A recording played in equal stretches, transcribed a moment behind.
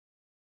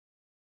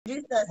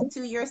Introduce us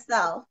to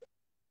yourself.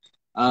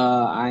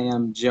 I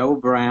am Joe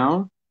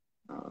Brown.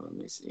 Let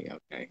me see.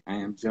 Okay, I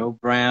am Joe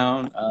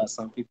Brown.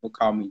 Some people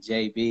call me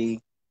JB,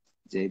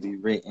 JB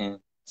Written.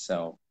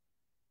 So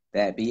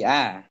that be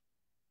I.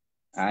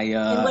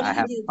 And what do I you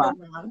have do, a Joe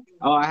Brown?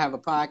 I have a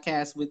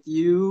podcast with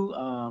you.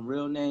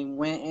 Real name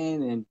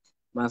Winton and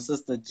my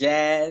sister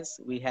Jazz.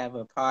 We have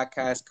a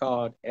podcast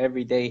called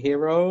Everyday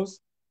Heroes.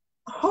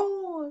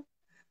 Oh,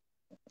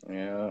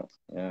 Yeah,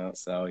 yeah.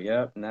 So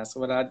yep, and that's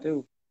what I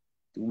do.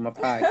 Do my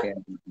podcast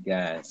with you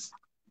guys.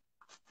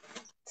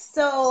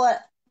 so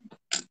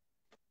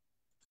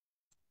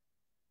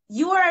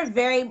you are a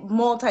very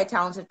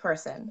multi-talented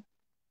person.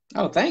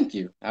 Oh, thank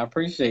you. I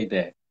appreciate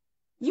that.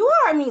 You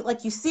are. I mean,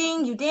 like you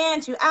sing, you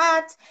dance, you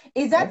act.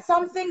 Is Yep. that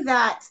something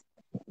that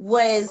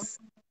was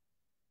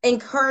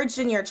encouraged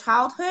in your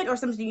childhood or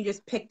something you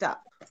just picked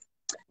up?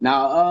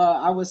 Now,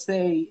 I would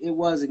say it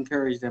was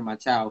encouraged in my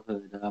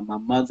childhood. My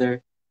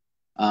mother,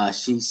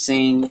 she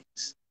sings.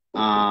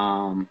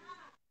 Um,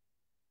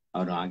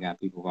 Hold on, I got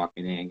people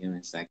walking in. Give me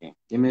a second.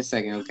 Give me a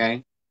second,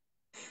 okay?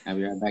 I'll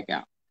be right back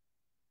out.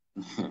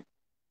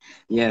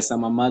 Yeah, so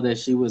my mother,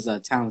 she was a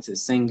talented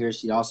singer.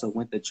 She also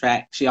went to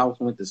track. She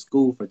also went to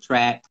school for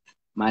track.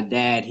 My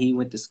dad, he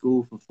went to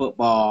school for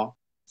football.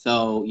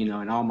 So,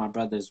 and all my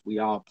brothers, we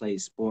all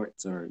played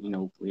sports or,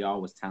 we all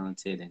was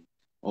talented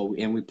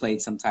and we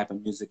played some type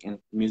of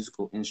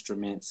musical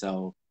instrument.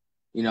 So,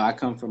 I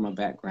come from a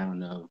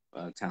background of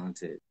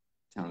talented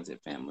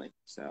family.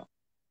 So,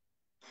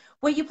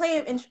 Well, you play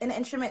an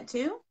instrument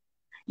too?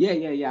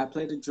 yeah. I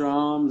play the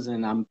drums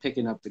and I'm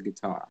picking up the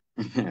guitar.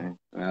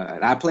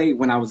 I played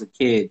when I was a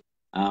kid.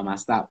 I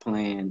stopped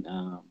playing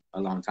a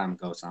long time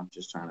ago, so I'm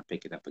just trying to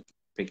pick it up,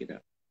 pick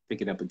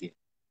it up again.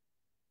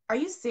 Are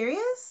you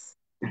serious?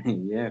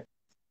 Yeah.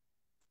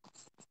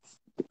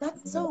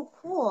 That's so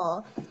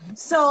cool.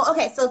 So,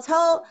 okay,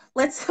 so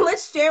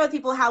let's share with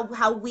people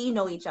how we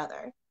know each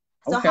other.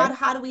 So Okay.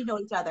 how do we know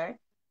each other?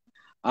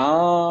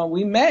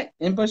 We met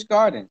in Busch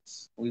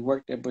Gardens. We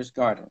worked at Busch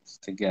Gardens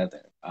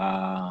together.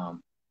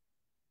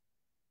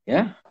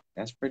 Yeah,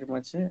 that's pretty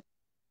much it.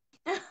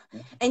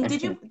 And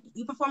did you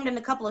performed in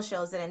a couple of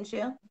shows, didn't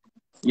you?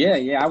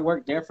 Yeah. I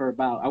worked at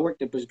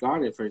Busch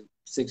Gardens for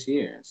 6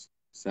 years.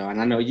 So,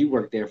 and I know you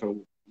worked there for a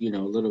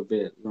little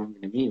bit longer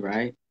than me,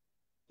 right?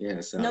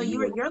 Yeah. So No, you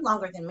were. you're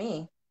longer than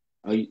me.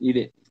 Oh, you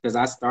did because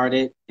I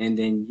started and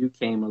then you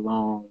came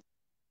along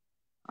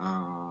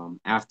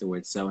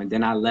afterwards. So and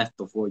then I left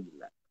before you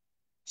left.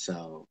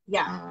 So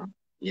Yeah.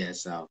 yeah,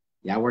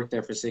 I worked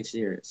there for 6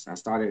 years. I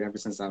started ever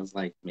since I was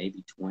like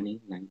maybe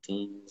 20,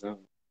 19 years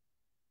old.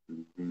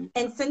 hmm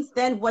And since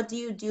then, what do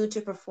you do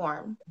to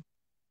perform?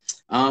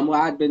 well,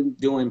 I've been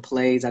doing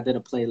plays. I did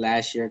a play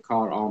last year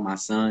called All My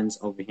Sons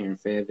over here in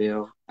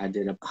Fayetteville. I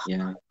did a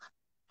yeah,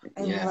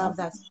 I yeah. love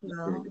that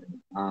show.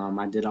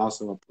 I did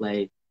also a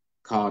play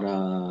called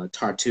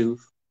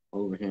Tartuffe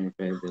over here in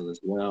Fayetteville as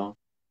well.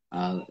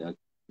 Uh,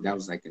 that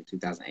was like in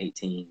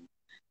 2018.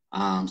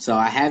 So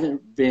I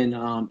haven't been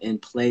in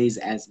plays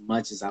as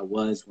much as I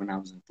was when I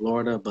was in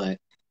Florida, but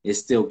it's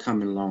still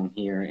coming along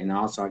here. And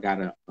also I got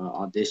a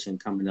audition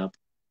coming up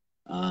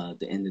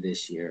the end of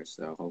this year,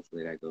 so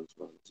hopefully that goes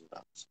well as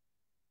well.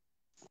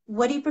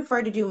 What do you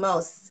prefer to do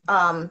most?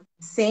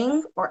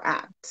 Sing or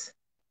act?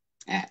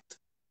 Act,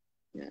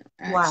 yeah,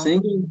 act. Why?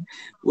 Singing.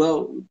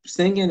 Well,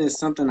 singing is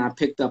something I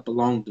picked up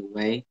along the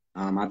way.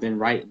 I've been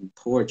writing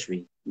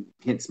poetry,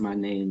 hence my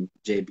name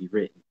JB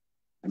Written.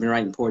 I've been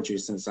writing poetry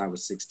since I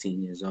was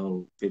 16 years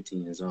old,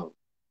 15 years old.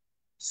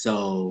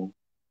 So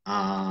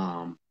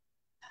um,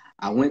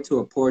 I went to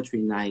a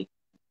poetry night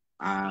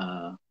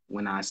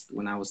when I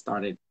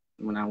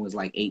was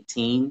like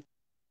 18.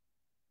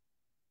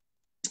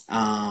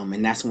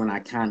 And that's when I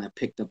kind of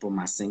picked up on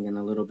my singing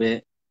a little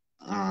bit.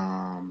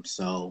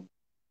 So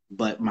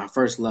but my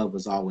first love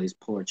was always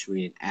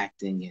poetry and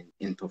acting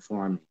and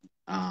performing.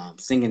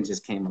 Singing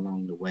just came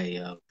along the way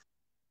of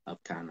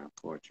kind of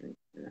poetry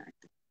and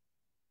acting.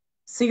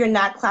 So you're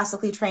not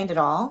classically trained at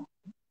all?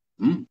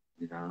 No,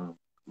 no,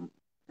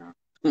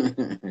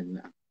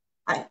 no.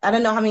 I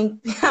don't know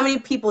how many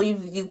people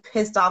you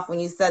pissed off when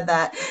you said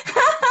that.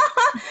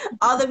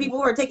 All the people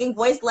who are taking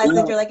voice lessons,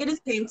 Well, you're like, it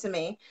just came to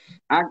me.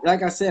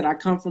 like I said, I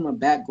come from a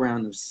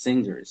background of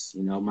singers.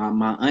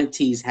 My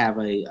aunties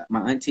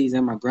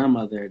and my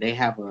grandmother, they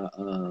have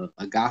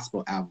a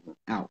gospel album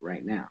out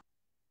right now.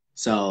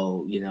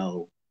 So,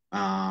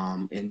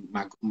 and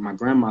my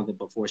grandmother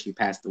before she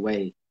passed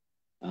away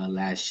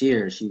last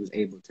year, she was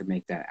able to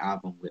make that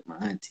album with my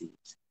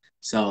aunties.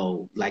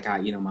 So, like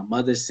my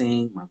mother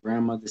sing, my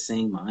grandmother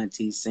sing, my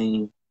aunties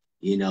sing,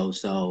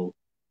 so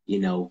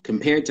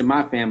compared to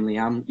my family,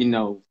 I'm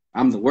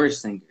the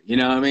worst singer. You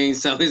know what I mean?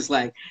 So it's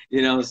like,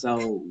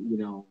 so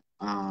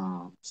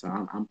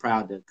I'm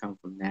proud to come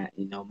from that.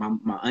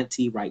 My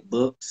auntie write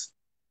books.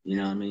 You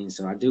know what I mean?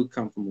 So I do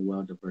come from a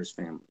well diverse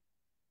family.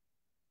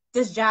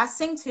 Does Jazz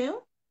sing too?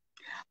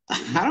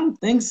 I don't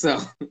think so.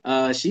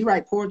 She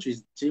write poetry.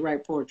 She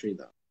write poetry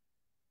though.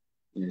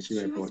 You know, she She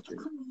write writes poetry.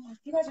 book on life.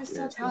 You guys are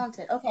so Yeah, so,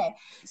 talented. Okay,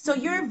 so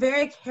you're a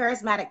very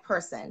charismatic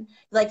person.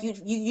 Like you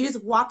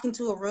just walk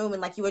into a room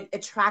and like you would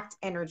attract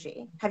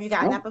energy. Have you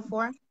gotten oh, that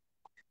before?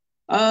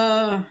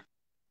 uh,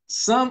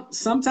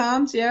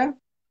 sometimes, yeah,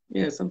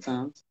 yeah,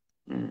 sometimes.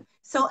 Mm.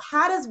 So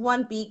how does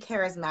one be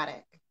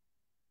charismatic?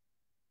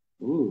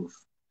 Ooh,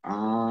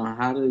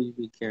 how do you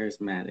be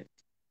charismatic?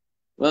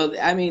 Well,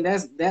 I mean,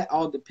 that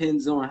all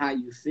depends on how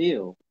you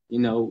feel. You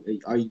know,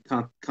 are you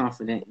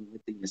confident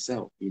within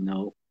yourself? You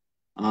know,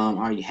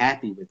 are you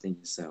happy within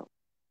yourself?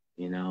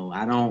 You know,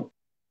 I don't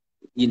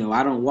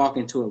walk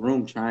into a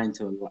room trying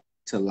to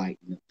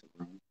lighten up the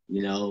room.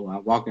 You know, I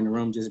walk in the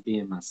room just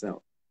being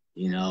myself.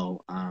 You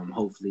know,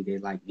 hopefully they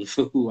like me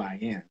for who I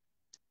am.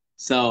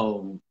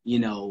 So,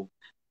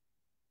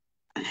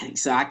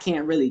 so I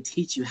can't really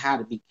teach you how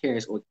to be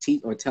charismatic or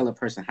teach or tell a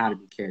person how to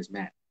be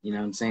charismatic. You know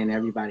what I'm saying?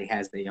 Everybody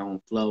has their own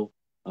flow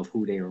of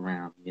who they're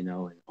around, you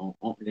know, and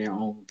on their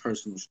own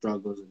personal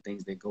struggles and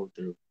things they go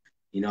through.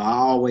 You know, I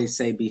always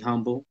say be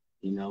humble,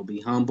 you know, be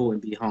humble and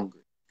be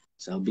hungry.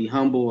 So be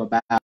humble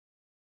about,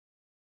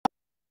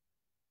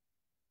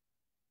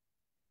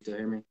 to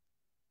hear me?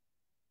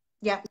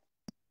 Yeah.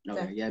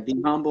 Okay, Good. yeah,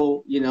 be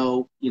humble,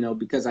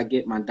 because I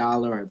get my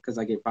dollar or because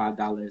I get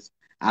 $5,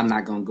 I'm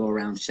not gonna go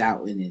around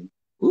shouting and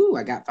ooh,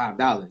 I got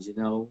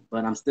 $5,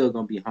 but I'm still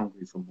gonna be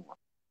hungry for more.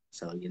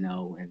 So,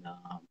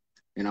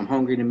 and I'm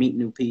hungry to meet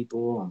new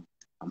people.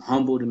 I'm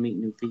humble to meet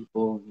new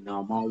people. You know,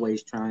 I'm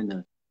always trying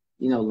to,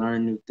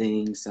 learn new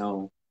things.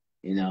 So,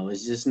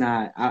 it's just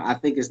not I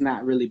think it's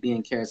not really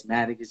being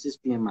charismatic, it's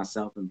just being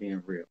myself and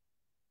being real.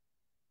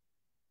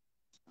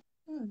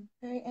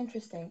 Very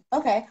interesting.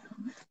 Okay.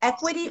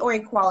 Equity or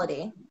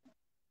equality?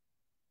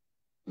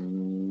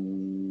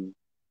 Mm,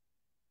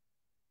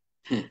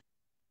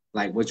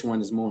 like which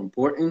one is more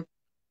important?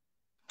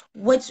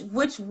 Which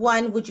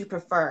one would you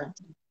prefer?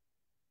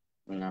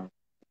 You know.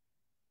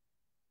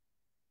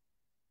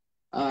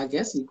 I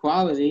guess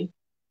equality.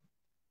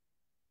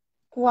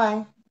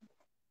 Why?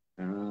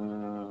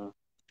 Uh,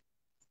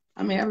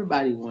 I mean,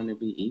 everybody want to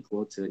be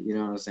equal to, you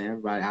know what I'm saying?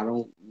 Everybody, I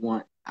don't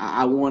want,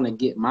 I want to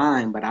get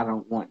mine, but I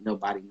don't want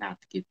nobody not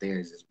to get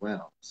theirs as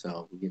well.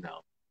 So,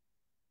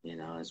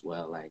 as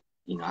well, like,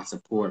 I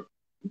support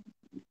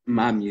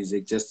my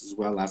music just as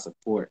well. I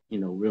support,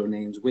 real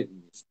names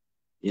Whitney's.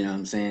 You know what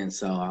I'm saying?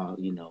 So,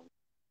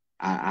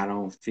 I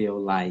don't feel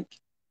like,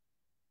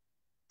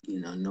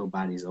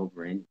 nobody's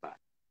over anybody.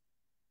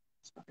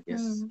 So I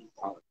guess Hmm.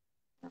 equality.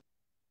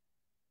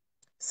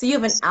 So you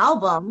have an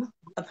album,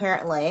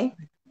 apparently.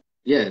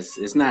 Yes,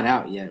 it's not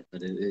out yet,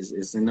 but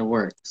it's in the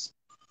works.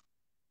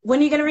 When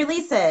are you going to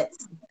release it?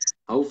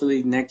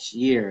 Hopefully next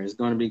year it's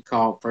going to be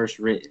called First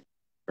Written.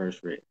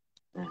 First Written.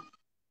 Yeah.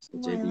 So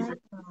Oh, I JB like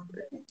that.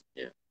 Written.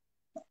 Yeah.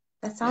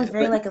 That sounds Yeah.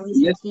 very But like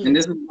Alicia this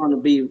Keys. is going to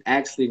be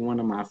actually one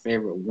of my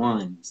favorite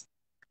ones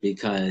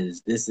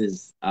because this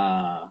is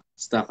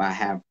stuff I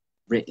have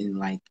written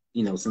like,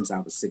 since I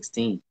was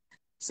 16.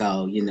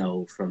 So,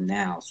 from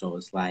now. So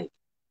it's like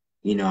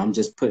I'm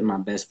just putting my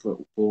best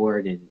foot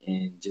forward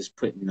and just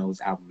putting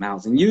those album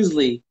out. And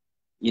usually,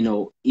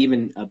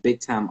 even a big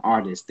time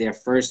artist, their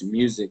first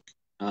music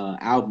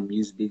album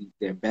usually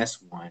their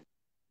best one,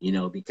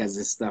 because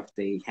it's stuff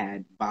they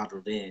had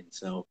bottled in.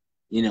 So,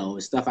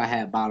 it's stuff I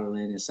had bottled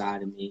in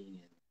inside of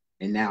me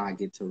and now I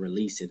get to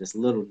release it. It's a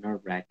little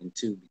nerve wracking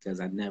too because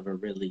I never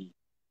really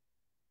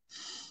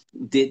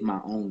did my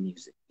own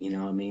music. You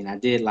know what I mean? I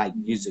did like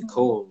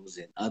musicals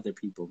and other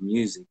people's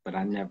music, but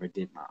I never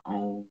did my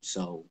own.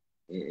 So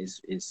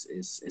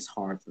it's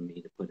hard for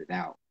me to put it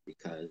out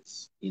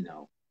because,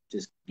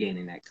 just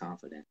gaining that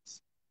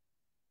confidence.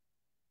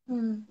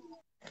 Hmm.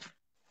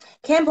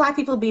 Can Black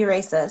people be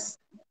racist?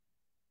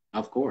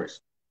 Of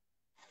course.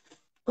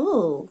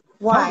 Ooh,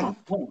 Hold on, why?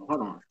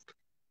 hold on.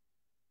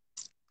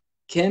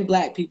 Can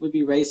Black people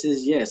be racist?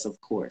 Yes, of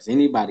course.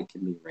 Anybody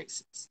can be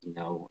racist. You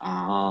know,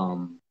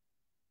 um,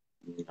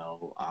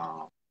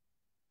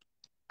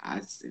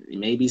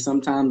 maybe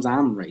sometimes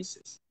I'm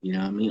racist. You know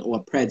what I mean,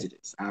 or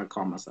prejudiced. I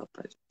call myself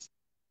prejudiced.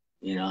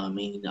 You know what I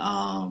mean?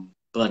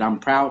 But I'm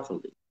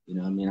proudfully, you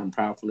know what I mean? I'm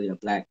proudfully a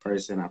Black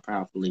person. I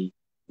proudfully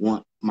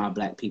want my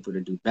Black people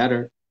to do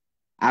better.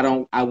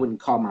 I wouldn't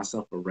call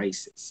myself a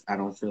racist. I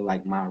don't feel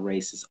like my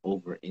race is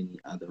over any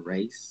other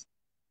race.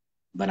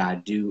 But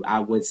I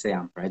would say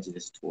I'm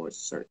prejudiced towards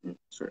certain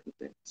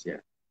things.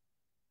 Yeah.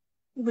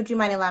 Would you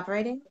mind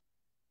elaborating?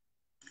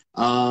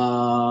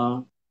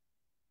 Uh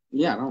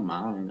yeah, I don't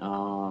mind.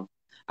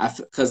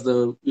 Because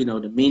the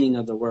meaning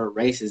of the word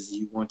race is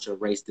you want your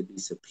race to be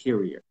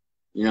superior.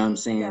 You know what I'm Yeah.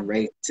 saying?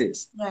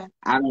 Racist. Yeah.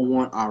 I don't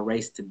want our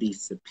race to be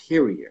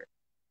superior,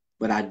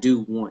 but I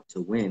do want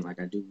to win.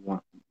 Like I do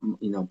want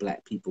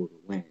Black people to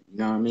win. You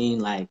know what I mean?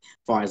 Like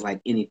as far as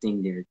like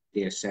anything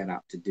they're set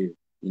out to do.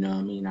 You know what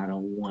I mean? I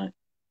don't want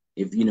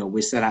if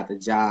we set out the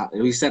job,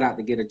 if we set out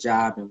to get a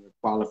job and we're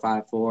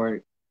qualified for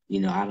it.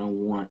 I don't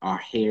want our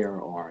hair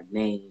or our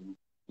name,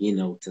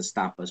 to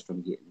stop us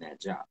from getting that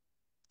job.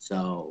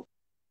 So,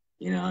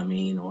 you know what I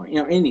mean? Or,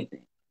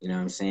 anything, you know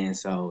what I'm saying?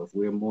 So if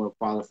we're more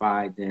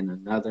qualified than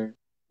another,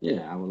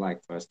 yeah, I would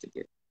like for us to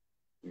get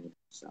You know,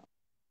 so,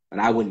 but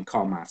I wouldn't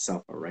call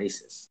myself a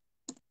racist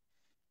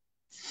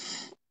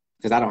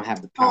because I don't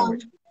have the power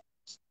to.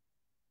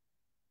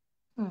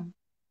 Hmm.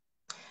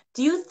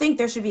 Do you think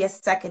there should be a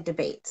second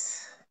debate?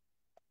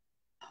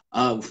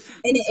 Uh,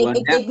 And well,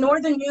 that,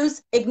 ignore the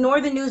news.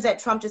 Ignore the news that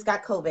Trump just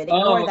got COVID. Ignore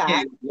oh,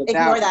 that. okay.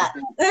 Ignore that.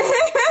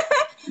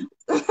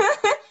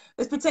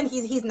 Let's pretend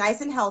he's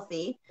nice and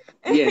healthy.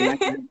 Yeah,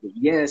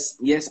 yes,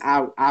 yes.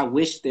 I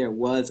wish there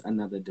was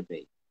another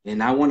debate,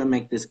 and I want to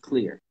make this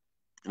clear.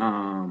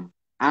 I'm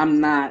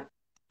not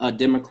a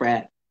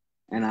Democrat,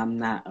 and I'm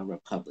not a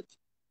Republican.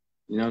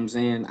 You know what I'm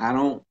saying? I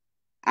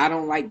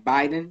don't like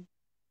Biden,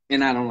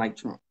 and I don't like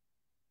Trump,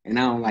 and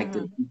I don't like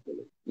them Mm-hmm.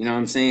 equally. You know what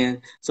I'm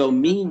saying? So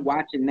me Mm-hmm.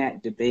 watching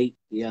that debate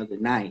the other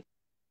night,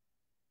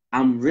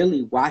 I'm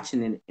really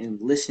watching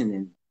and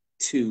listening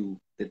to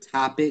the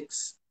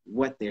topics,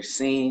 what they're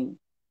saying,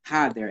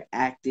 how they're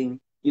acting.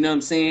 You know what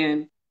I'm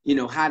saying? You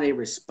know, how they're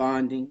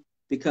responding.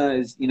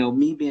 Because, you know,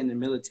 me being in the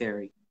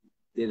military,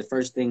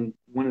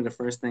 one of the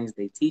first things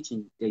they teach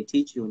you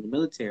in the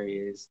military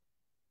is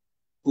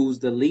who's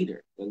the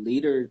leader. The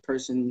leader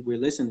person we're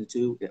listening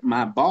to,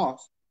 my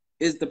boss,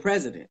 is the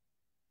president.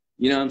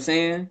 You know what I'm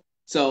saying?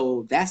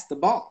 So that's the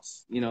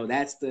boss. You know,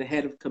 that's the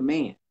head of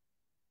command.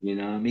 You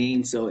know what I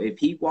mean? So if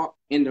he walked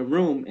in the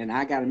room and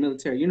I got a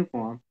military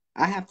uniform,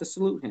 I have to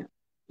salute him.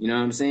 You know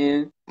what I'm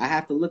saying? I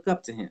have to look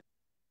up to him.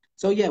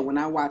 So yeah, when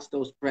I watch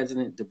those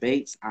president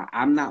debates,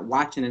 I'm not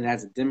watching it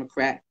as a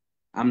Democrat.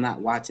 I'm not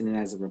watching it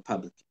as a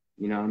Republican.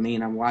 You know what I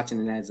mean? I'm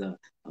watching it as a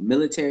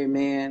military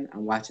man.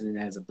 I'm watching it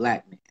as a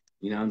black man.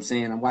 You know what I'm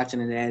saying? I'm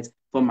watching it as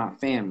for my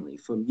family,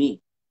 for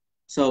me.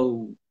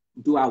 So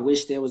do I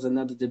wish there was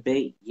another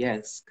debate?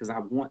 Yes, because I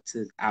want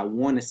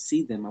to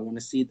see them. I want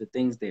to see the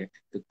things there,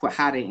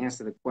 how they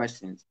answer the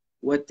questions,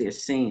 what they're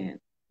saying.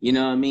 You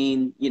know what I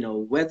mean? You know,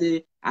 whether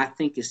I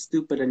think it's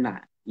stupid or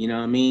not. You know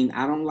what I mean?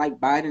 I don't like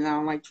Biden, I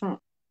don't like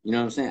Trump. You know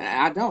what I'm saying?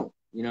 I don't.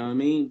 You know what I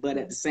mean? But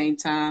at the same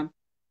time,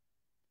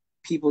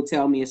 people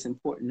tell me it's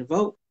important to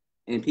vote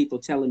and people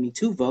telling me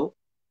to vote.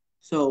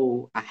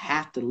 So I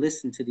have to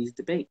listen to these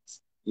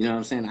debates. You know what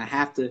I'm saying? I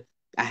have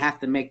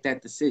to make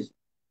that decision,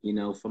 you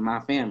know, for my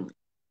family.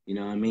 You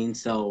know what I mean?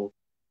 So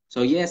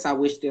yes, I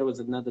wish there was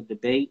another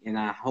debate and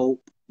I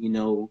hope, you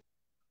know,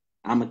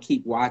 I'm gonna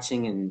keep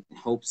watching and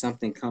hope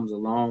something comes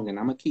along and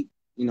I'm gonna keep,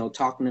 you know,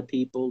 talking to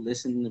people,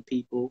 listening to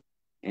people,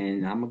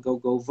 and I'm gonna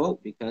go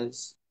vote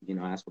because, you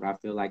know, that's what I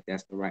feel like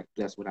that's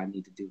what I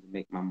need to do to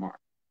make my mark.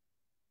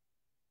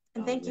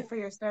 And Oh thank you yeah. for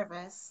your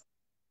service.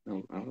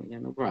 No, oh, yeah,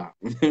 no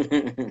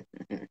problem.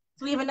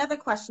 So we have another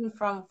question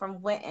from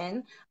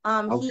Witten.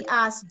 He Okay.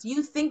 asked, "Do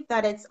you think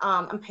that it's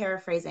I'm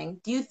paraphrasing.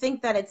 Do you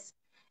think that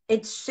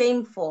it's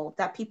shameful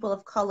that people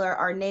of color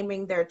are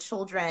naming their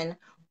children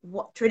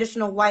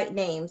traditional white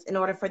names in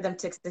order for them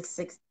to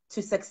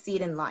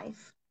succeed in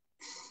life?"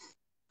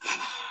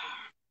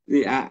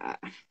 Yeah,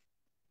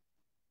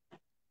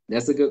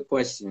 that's a good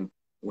question,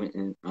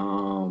 Winton.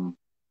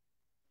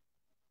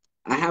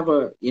 I have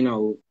you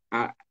know,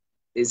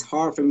 it's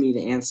hard for me to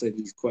answer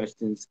these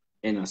questions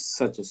in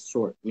such a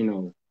short,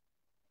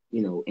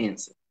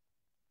 answer.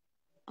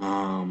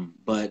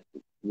 But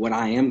what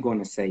I am going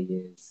to say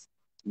is,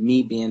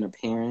 me being a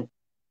parent,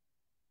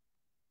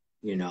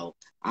 you know,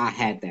 I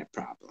had that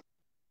problem.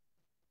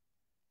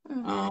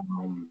 Mm.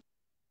 Um,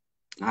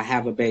 I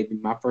have a baby,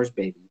 my first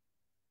baby,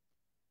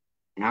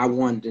 and I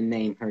wanted to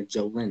name her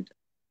Jolinda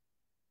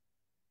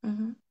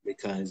Mm-hmm.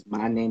 because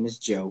my name is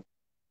Joe,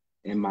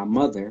 and my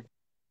mother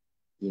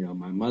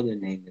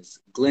name is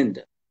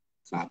Glenda.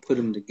 So I put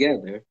them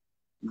together,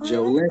 Oh, I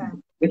like that.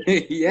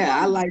 Jolinda. Yeah,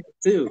 I Yeah, like it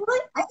too.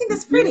 I think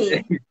that's Yeah.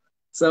 pretty.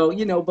 So,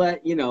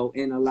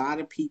 and a lot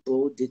of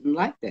people didn't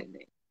like that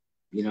name.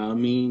 You know what I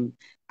mean?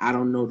 I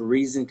don't know the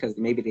reason because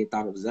maybe they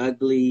thought it was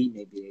ugly,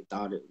 maybe they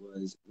thought it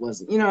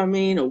wasn't, you know what I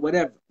mean, or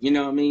whatever, you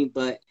know what I mean?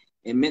 But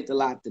it meant a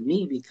lot to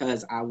me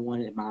because I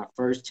wanted my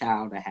first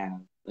child to have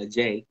a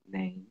J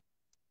name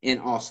and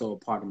also a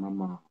part of my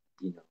mom,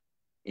 you know,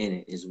 in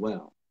it as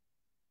well.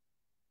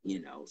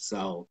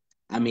 So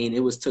I mean,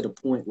 it was to the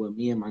point where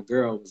me and my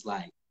girl was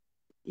like,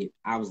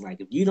 I was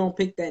like, if you don't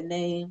pick that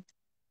name,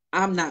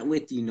 I'm not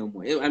with you no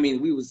more. I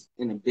mean, we was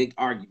in a big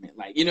argument,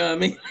 like, you know what I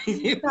mean?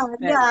 It was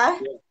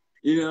that, Yeah.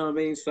 you know what I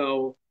mean?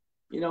 So,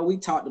 we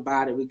talked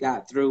about it, we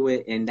got through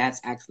it, and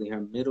that's actually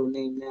her middle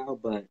name now.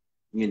 But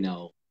you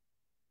know,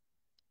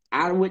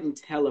 I wouldn't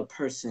tell a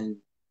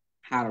person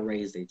how to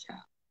raise their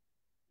child.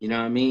 You know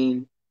what I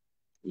mean?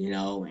 Me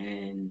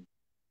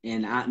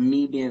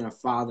being a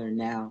father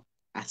now,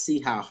 I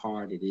see how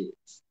hard it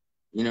is.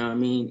 You know what I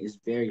mean? It's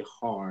very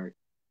hard,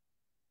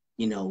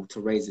 to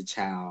raise a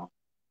child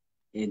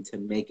and to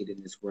make it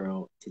in this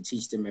world, to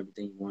teach them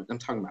everything you want. I'm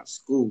talking about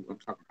school, I'm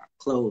talking about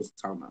clothes,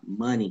 I'm talking about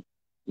money,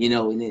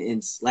 and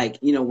it's like,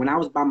 when I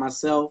was by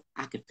myself,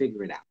 I could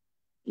figure it out.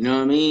 You know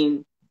what I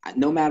mean?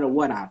 No matter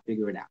what, I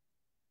figure it out.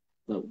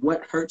 But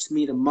what hurts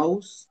me the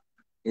most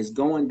is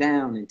going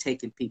down and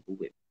taking people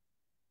with me.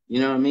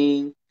 You know what I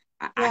mean?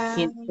 I Yeah.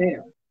 can't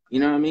fail. You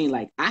know what I mean?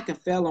 Like I can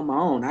fail on my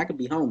own. I could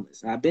be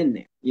homeless. I've been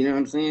there. You know what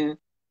I'm saying?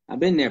 I've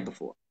been there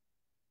before.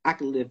 I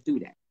could live through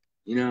that.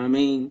 You know what I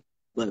mean?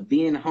 But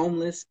being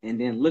homeless and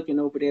then looking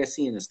over there,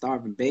 seeing a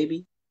starving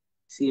baby,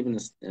 seeing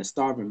a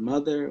starving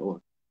mother,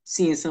 or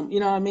seeing some, you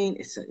know what I mean?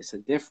 It's a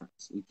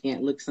difference. You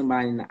can't look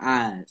somebody in the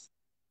eyes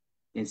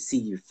and see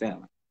you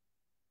failing.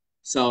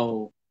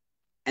 So,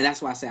 and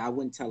that's why I say I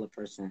wouldn't tell a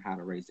person how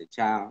to raise a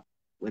child.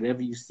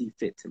 Whatever you see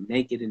fit to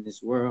make it in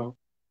this world,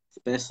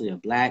 especially a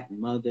black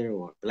mother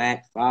or a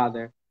black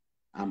father,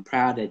 I'm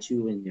proud that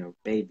you in your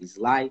baby's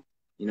life.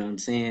 You know what I'm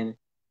saying?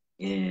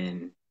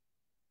 And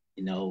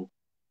you know,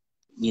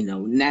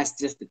 and that's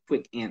just a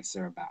quick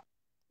answer about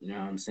it. You know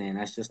what I'm saying?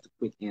 That's just a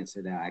quick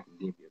answer that I can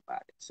give you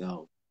about it.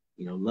 So,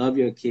 love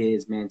your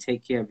kids, man.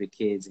 Take care of your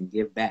kids and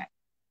give back.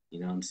 You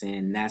know what I'm saying?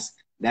 And that's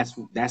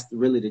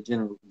really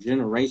the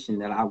generation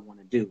that I want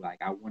to do.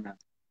 Like I want to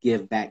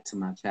give back to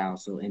my child,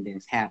 so and then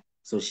have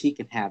so she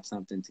can have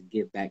something to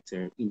give back to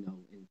her.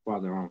 And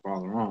farther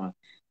on.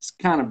 It's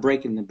kind of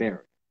breaking the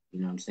barrier. You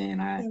know what I'm saying?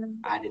 Yeah.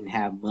 I didn't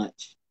have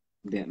much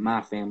that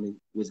my family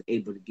was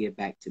able to give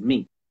back to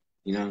me.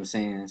 You know what I'm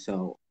saying?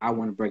 So I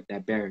want to break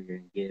that barrier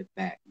and give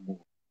back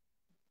more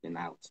than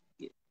I was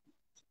getting.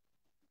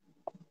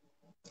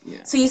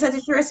 Yeah. So you said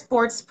that you're a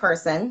sports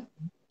person.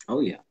 Oh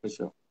yeah, for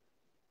sure.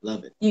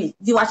 Love it. You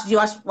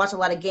watch a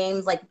lot of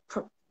games, like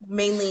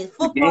mainly The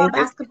football, game,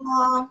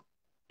 basketball.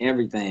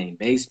 everything,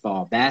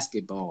 baseball,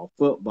 basketball,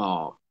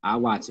 football. I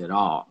watch it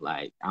all.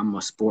 Like I'm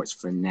a sports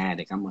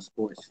fanatic. I'm a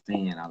sports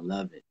fan. I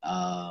love it.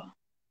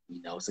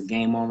 It's a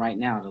game on right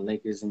now, the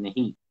Lakers and the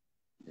Heat.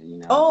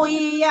 Oh Uh,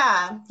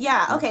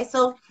 yeah. Okay,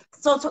 so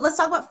let's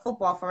talk about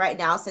football for right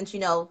now, since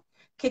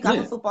kickoff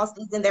yeah. of football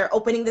season. They're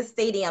opening the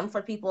stadium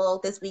for people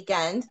this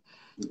weekend.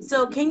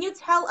 So can you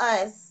tell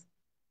us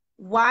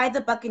why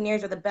the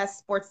Buccaneers are the best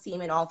sports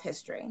team in all of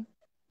history?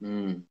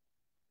 Mm,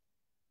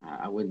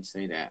 I wouldn't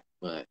say that,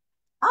 but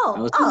I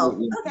Oh, would,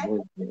 oh,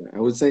 okay. I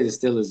would say the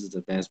Steelers is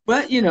the best,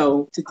 but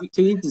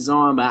to each his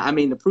own. But I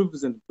mean, the proof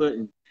is in the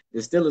pudding. The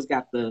Steelers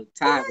got the Is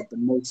tied it with the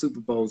most Super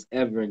Bowls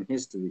ever in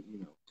history.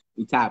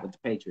 We tied with the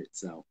Patriots.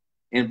 So,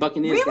 and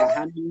Buccaneers got really?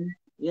 how many?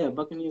 Yeah,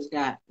 Buccaneers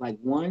got like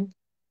one.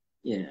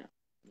 Yeah,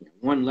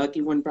 one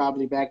lucky one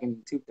probably back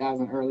in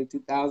 2000, early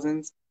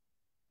 2000s.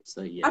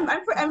 So yeah,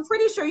 I'm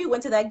pretty sure you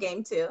went to that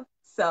game too.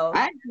 So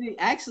I ain't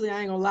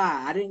gonna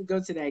lie. I didn't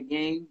go to that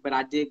game, but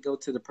I did go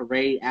to the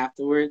parade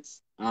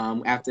afterwards.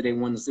 After they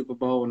won the Super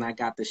Bowl, and I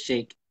got to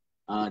shake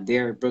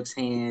Derek Brooks'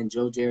 hand,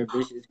 Joe Jared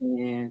Bush's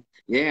hand.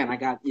 Yeah, and I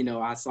got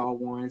I saw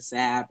Warren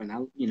Sapp, and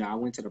I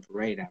went to the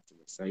parade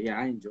afterwards. So yeah,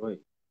 I enjoyed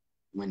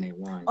when they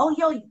won. oh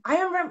yo,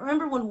 I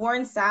remember when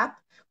Warren Sapp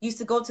used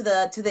to go to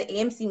the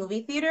AMC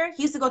movie theater.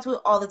 He used to go to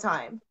it all the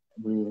time.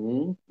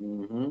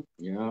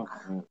 Yeah,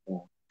 yeah.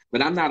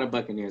 But I'm not a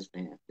Buccaneers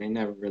fan. They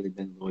never really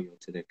been loyal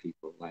to their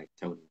people like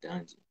Tony Dungy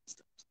and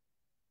stuff.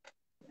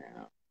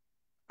 Yeah,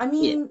 I yeah.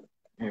 mean,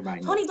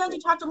 Everybody knows Tony that.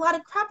 Dungy talked a lot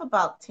of crap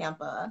about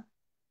Tampa.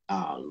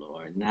 Oh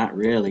Lord, not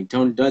really.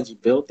 Tony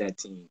Dungy built that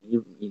team.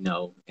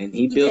 And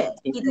he He built did.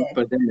 the He team did.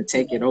 for them to He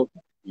take it did. over.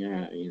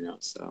 Yeah,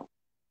 so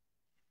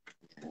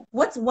yeah.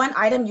 What's one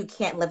item you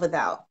can't live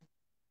without?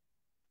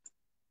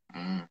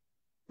 Mm.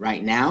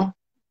 Right now,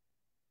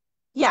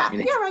 Yeah,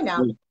 and yeah, right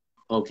now.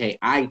 okay,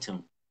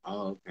 item.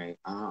 Oh, okay.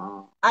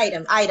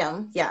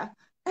 Item, yeah.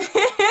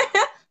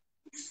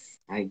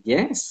 I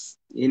guess,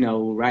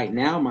 right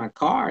now my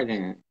car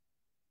then.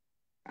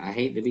 I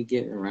hate to be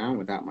getting around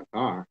without my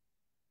car.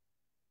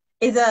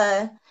 is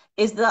a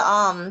is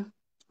the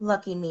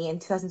lucky me in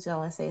 2002. I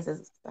want to say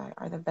is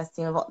are the best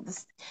team of all.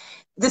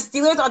 The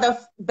Steelers are the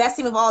best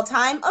team of all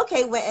time.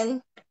 Okay,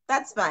 Witten,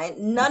 that's fine.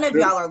 None of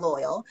True. y'all are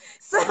loyal.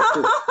 So,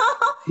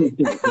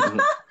 True.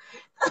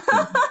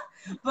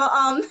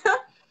 but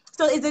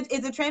so is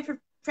the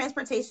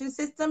transportation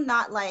system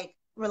not like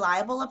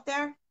reliable up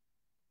there?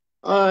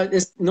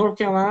 This North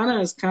Carolina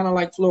is kind of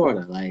like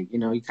Florida. Like,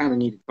 you kind of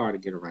need a car to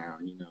get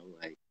around,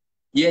 like,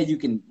 yeah, you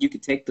can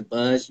take the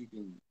bus, you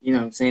know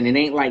what I'm saying? It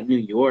ain't like New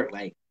York,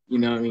 like,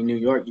 what I mean? New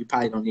York, you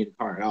probably don't need a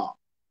car at all.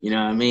 You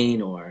know what I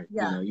mean? Or,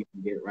 Yeah. you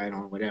can get it right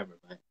on whatever.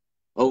 But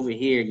over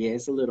here, yeah,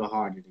 it's a little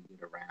harder to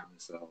get around.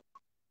 So,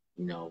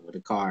 with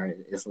a car,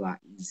 it's a lot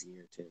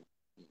easier to,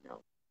 you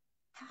know,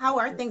 How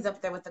are to, things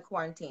up there with the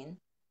quarantine?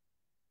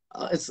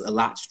 it's a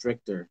lot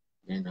stricter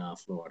in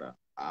Florida.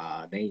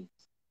 They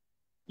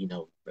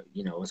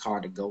it's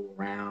hard to go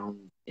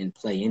around and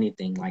play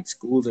anything. Like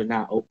schools are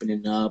not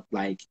opening up.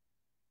 Like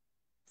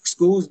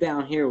schools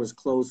down here was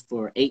closed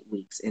for 8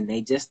 weeks, and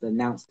they just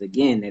announced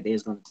again that they're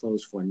going to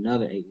close for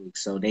another 8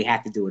 weeks. So they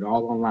have to do it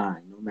all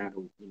online, no matter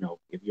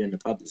if you're in the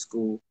public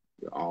school,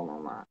 you're all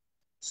online.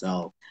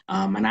 So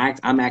and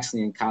I'm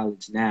actually in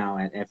college now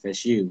at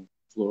FSU,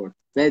 Florida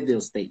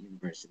Fayetteville State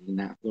University,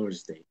 not Florida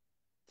State.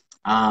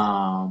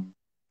 Um,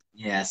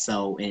 yeah,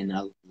 so and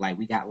like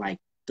we got like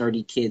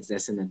 30 kids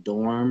that's in a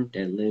dorm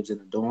that lives in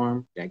a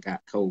dorm that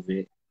got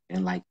COVID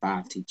and like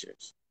 5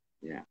 teachers.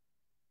 Yeah.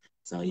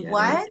 So yeah, they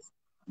What?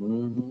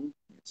 mm-hmm.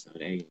 So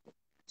they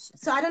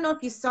So I don't know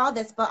if you saw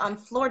this, but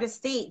Florida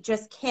State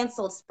just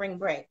canceled spring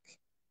break.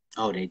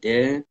 oh they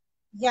did?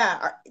 Yeah.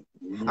 Are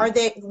Mm-hmm.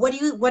 they? What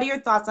are your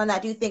thoughts on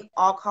that? Do you think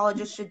all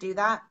colleges should do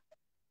that?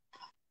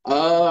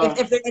 Uh,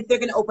 If they're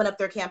gonna open up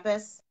their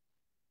campus?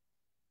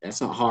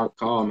 that's a hard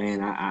call,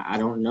 man. I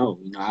don't know.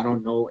 I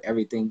don't know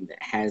everything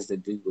that has to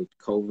do with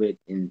COVID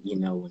and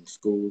in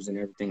schools and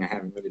everything. I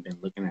haven't really been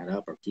looking that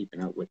up or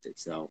keeping up with it.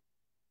 So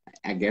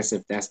I guess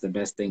if that's the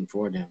best thing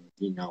for them.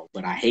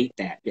 But I hate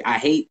that. I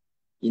hate,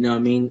 what I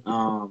mean.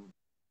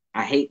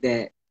 I hate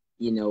that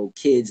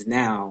kids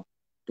now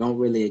don't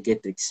really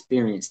get to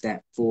experience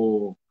that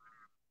full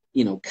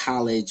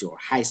college or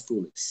high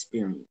school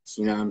experience.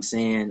 You know what I'm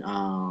saying?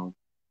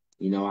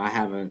 I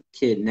have a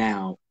kid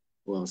now,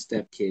 well,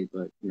 step kid,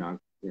 but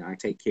I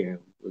take care of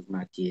him with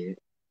my kid.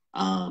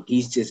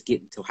 He's just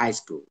getting to high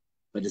school,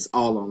 but it's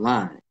all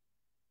online.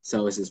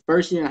 So it's his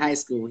first year in high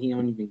school. He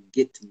don't even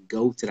get to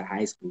go to the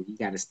high school. He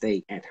got to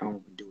stay at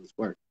home and do his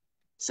work.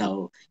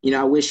 So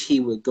I wish he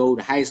would go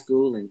to high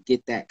school and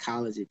get that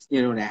college,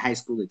 that high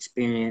school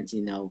experience.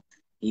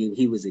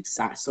 He was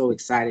so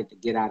excited to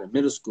get out of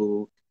middle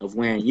school of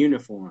wearing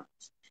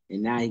uniforms,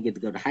 and now he get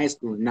to go to high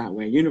school and not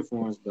wear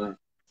uniforms. But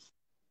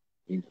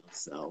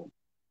so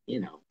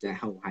that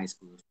whole high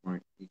school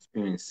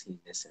experience he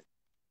missing.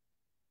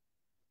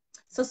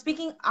 So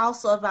speaking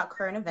also about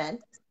current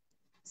events,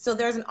 so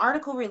there's an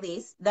article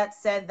released that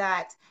said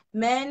that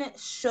men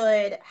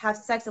should have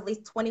sex at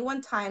least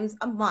 21 times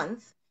a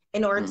month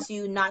in order Mm.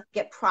 to not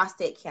get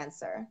prostate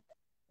cancer.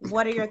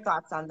 What are your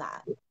thoughts on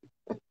that?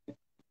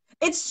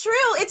 It's true.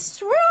 It's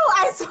true.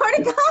 I swear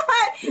to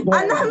God.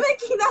 I'm not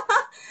making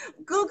that.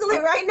 Google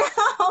it right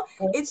now.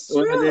 It's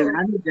Well, then true.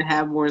 I need to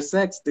have more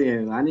sex.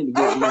 Then I need to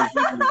get more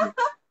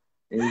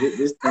and get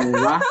this thing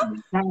rocking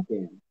and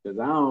talking. Because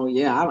I don't.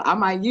 Yeah, I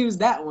might use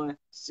that one.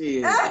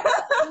 Shit.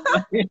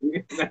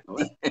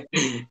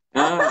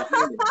 uh,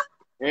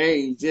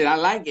 hey, shit, I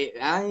like it.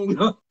 I ain't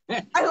gonna.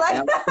 I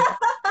like that.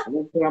 I'm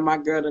gonna tell my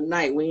girl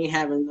tonight. We ain't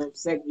having enough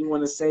sex. You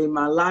want to save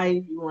my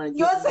life? You want to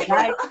You get want me to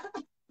right? say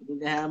You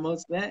need to have more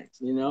sex.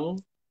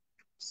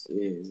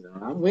 Shit, so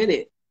I'm with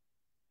it.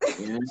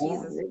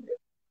 Jesus.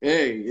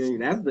 Hey,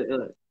 that's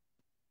the.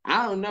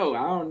 I don't know.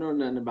 I don't know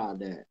nothing about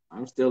that.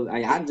 I'm still.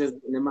 I just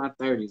in my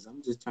 30s.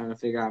 I'm just trying to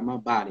figure out my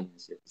body and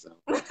shit. So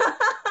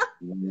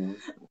you know.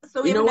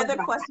 So we You have know what?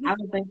 another question.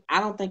 I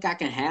don't think I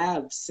can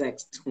have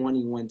sex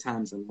 21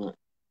 times a month.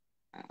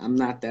 I'm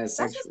not that That's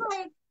just sexual.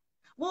 like,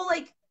 well,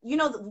 like,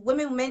 the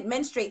women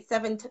menstruate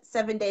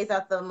 7 days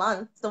out the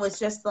month. So it's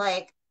just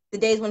like the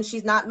days when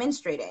she's not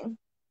menstruating.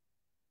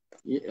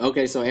 Yeah,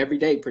 okay, so every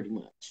day pretty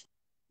much.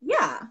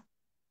 Yeah.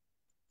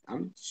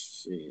 I'm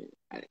shit.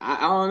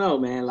 I don't know,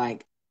 man.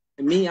 Like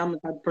me, I'm the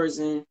type of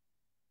person.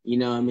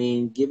 What I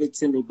mean, give it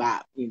to me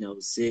about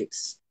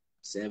 6,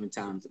 7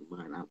 times a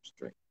month. I'm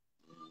straight.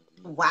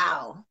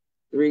 Wow.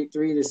 Three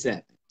to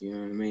seven. You know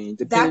what I mean?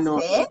 Depending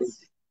That's on. it?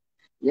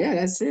 Yeah,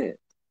 that's it.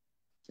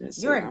 That's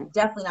it. You're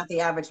definitely not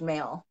the average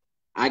male.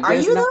 I Are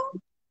guess you not. though?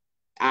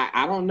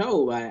 I don't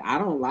know. I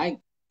don't like.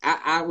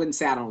 I wouldn't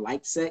say I don't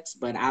like sex,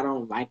 but I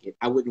don't like it.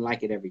 I wouldn't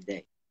like it every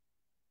day.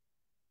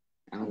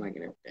 I don't like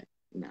it every day.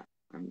 No,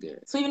 I'm good.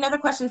 So we have another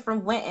question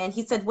from Winton.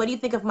 He said, "What do you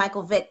think of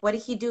Michael Vick? What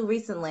did he do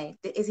recently?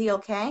 Is he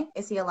okay?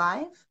 Is he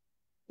alive?"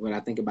 What I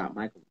think about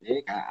Michael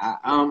Vick, I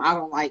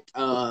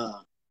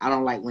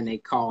don't like when they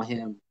call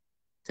him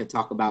to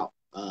talk about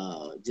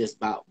just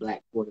about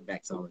black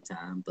quarterbacks all the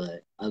time.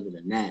 But other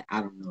than that, I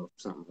don't know if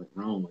something went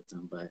wrong with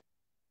him. But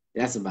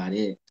that's about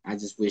it. I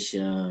just wish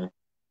I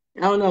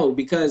don't know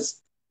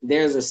because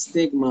there's a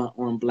stigma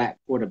on black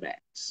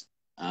quarterbacks.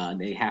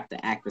 They have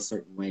to act a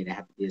certain way. They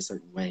have to be a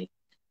certain way,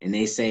 and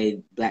they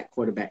say black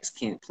quarterbacks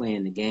can't play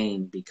in the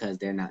game because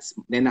they're not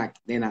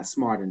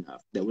smart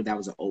enough. That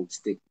was an old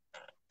stigma.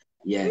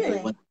 Yeah, they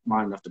Really? wasn't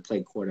smart enough to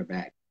play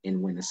quarterback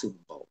and win a Super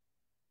Bowl.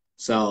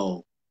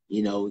 So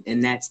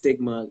and that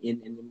stigma in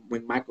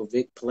when Michael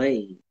Vick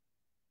played,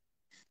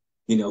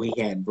 he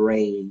had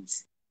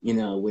braids,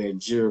 wear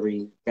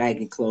jewelry,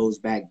 baggy clothes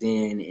back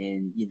then,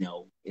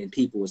 and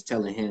people was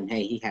telling him,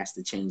 hey, he has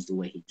to change the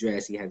way he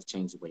dressed, he has to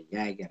change the way he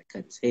act, he got to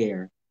cut his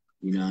hair,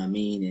 you know what I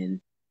mean,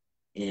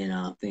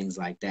 and things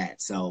like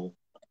that. So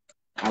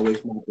I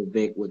wish Michael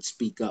Vick would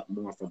speak up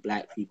more for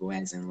black people,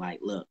 as in like,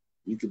 look,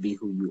 you could be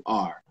who you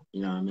are,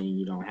 you know what I mean.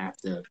 You don't have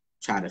to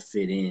try to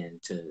fit in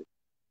to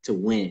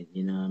win,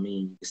 you know what I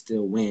mean. You can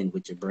still win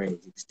with your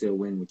braids, you can still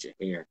win with your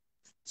hair,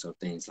 so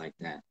things like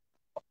that.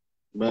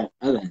 But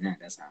other than that,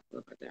 that's how I feel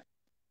about that.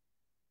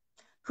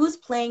 Who's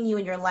playing you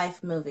in your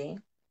life movie?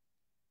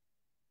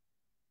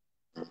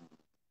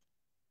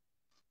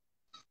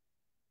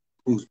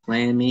 Who's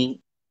playing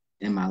me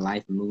in my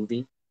life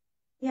movie?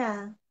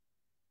 Yeah.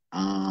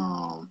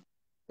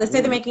 Let's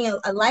say they're Ooh. making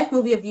a life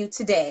movie of you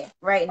today,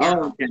 right Oh,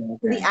 now. okay, So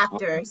the okay.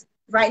 actors,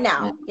 right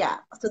now. Um, Yeah.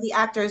 So the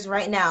actors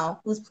right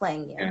now, who's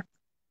playing okay. you?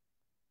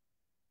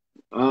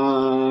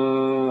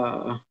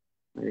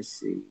 Let's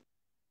see.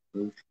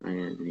 Who's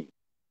playing me?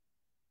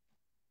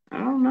 I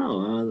don't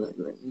know.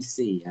 Let me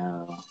see.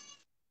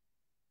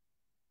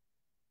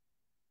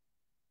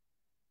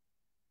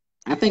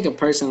 I think a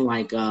person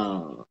like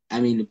I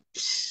mean,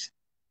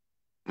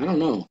 I don't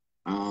know.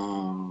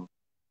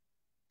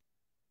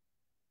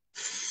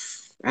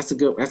 That's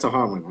a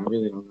hard one. I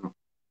really don't know.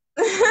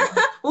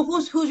 Well,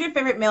 who's your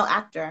favorite male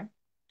actor?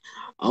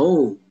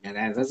 Oh,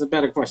 yeah, that's a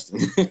better question.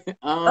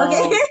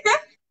 Okay.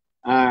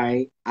 All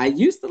right. I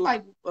used to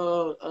like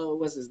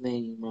what's his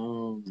name?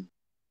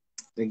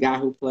 The guy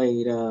who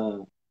played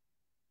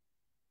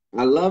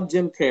I love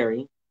Jim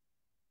Carrey.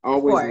 Of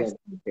Always course. loved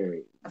Jim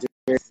Carrey. Of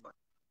course.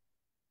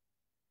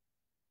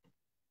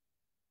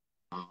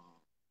 Um,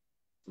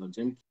 so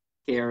Jim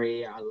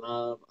Carrey, I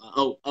love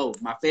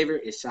my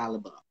favorite is Shia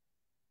LaBeouf.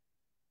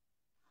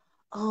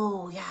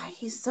 Oh yeah,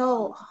 he's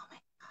so. Oh my,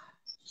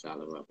 Shia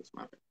LaBeouf is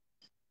my favorite.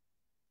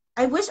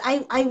 I wish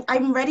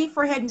I'm ready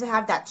for him to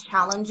have that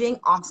challenging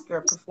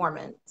Oscar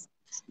performance.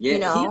 You Yeah,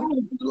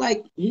 know?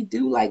 he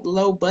do like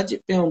low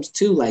budget films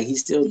too. Like he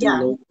still do Yeah.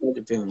 low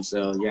budget films.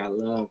 So yeah, I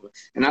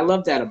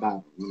love that about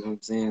him. You know what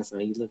I'm saying? So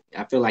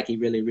I feel like he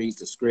really reads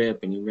the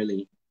script and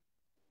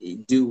he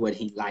do what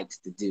he likes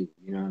to do.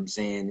 You know what I'm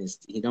saying?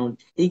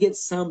 He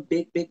gets some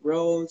big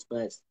roles,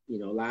 but a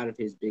lot of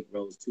his big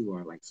roles too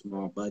are like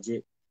small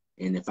budget.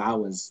 And if I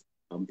was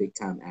a big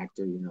time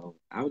actor,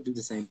 I would do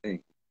the same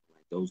thing.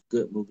 Like those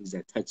good movies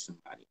that touch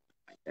somebody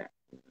like that.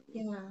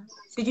 You know what Yeah.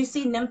 Did you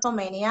see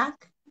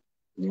Nymphomaniac?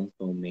 I mean?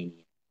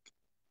 Nymphomania.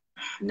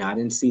 No, I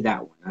didn't see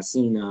that one. I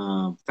seen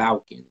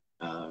Falcon.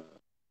 The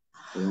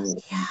one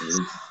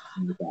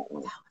with that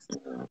one. That was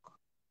Uh,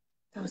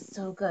 that was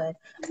so good.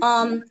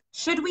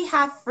 Should we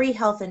have free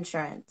health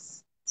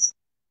insurance?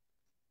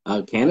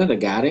 Canada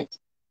got it.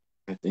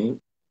 I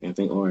think. I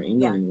think, or Yeah,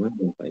 England, one of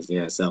them places.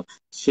 Yeah. So,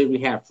 should we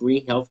have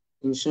free health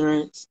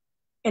insurance?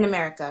 in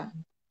America,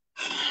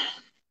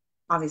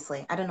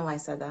 obviously. I don't know why I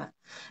said that.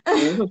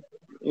 Yeah,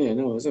 yeah,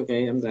 no, it's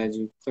okay. I'm glad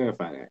you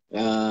clarified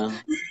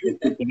that.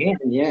 If we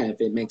can, yeah, if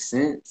it makes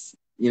sense.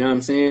 You know what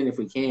I'm saying? If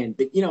we can,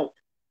 but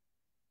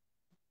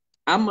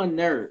I'm a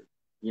nerd.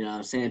 You know what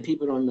I'm saying?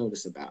 People don't know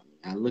this about me.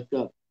 I look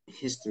up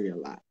history a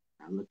lot.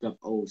 I look up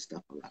old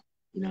stuff a lot.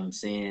 You know what I'm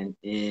saying?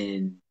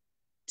 And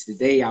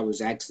today I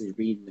was actually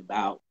reading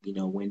about,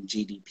 when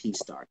GDP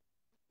started,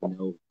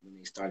 when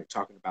they started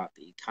talking about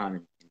the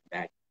economy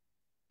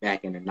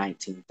back in the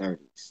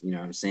 1930s. You know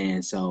what I'm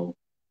saying? So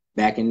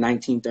back in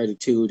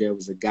 1932, there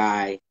was a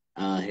guy,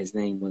 his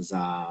name was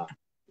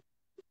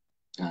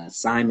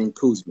Simon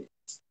Kuzmin,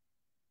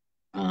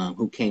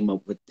 who came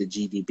up with the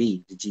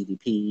GDP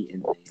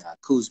and the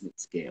Kuzmin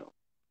scale,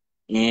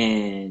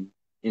 and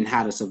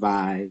how to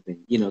survive,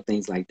 and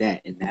things like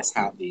that. And that's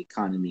how the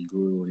economy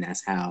grew, and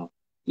that's how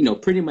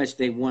pretty much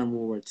they won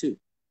World War II.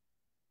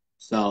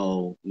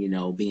 So,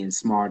 being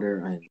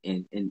smarter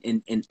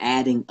and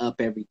adding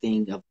up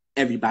everything of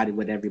everybody,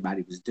 what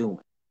everybody was doing.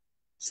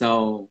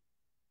 So,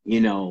 you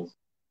know,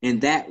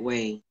 in that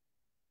way,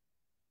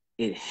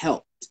 it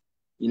helped.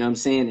 You know what I'm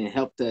saying? It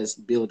helped us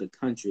build a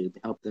country. It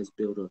helped us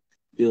build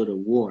a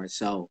war.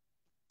 So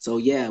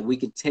yeah, we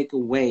could take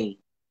away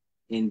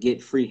and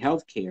get free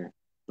health care,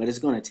 but it's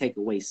going to take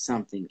away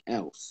something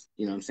else.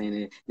 You know what I'm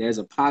saying? There's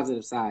a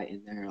positive side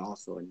and there's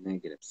also a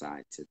negative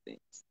side to things.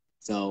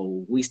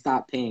 So we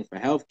stop paying for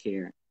health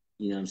care,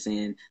 you know what I'm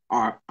saying?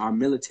 Our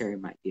military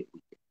might get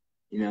weaker.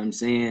 You know what I'm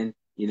saying?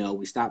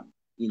 We stop,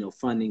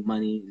 funding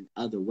money in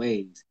other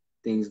ways,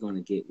 things going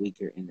to get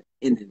weaker in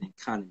an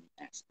economy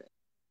aspect.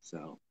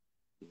 So,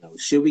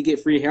 should we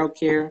get free health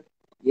care?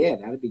 Yeah,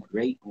 that'd be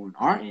great on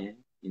our end,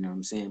 you know what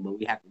I'm saying? But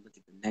we have to look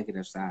at the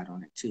negative side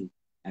on it too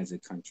as a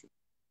country.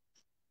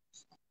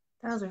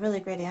 That was a really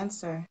great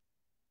answer.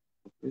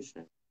 For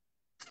sure.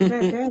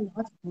 Very, very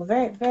logical.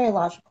 Very, very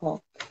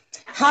logical.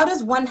 How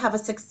does one have a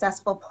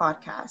successful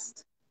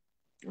podcast?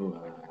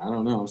 I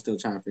don't know. I'm still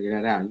trying to figure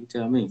that out. You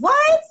tell me.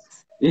 What?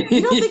 You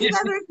don't think you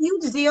guys are a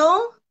huge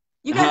deal?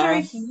 You guys are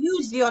a Huh?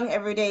 huge deal on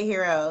Everyday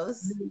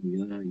Heroes.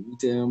 You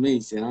tell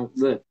me. Shit,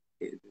 look,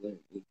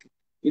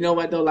 you know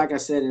what though? Like I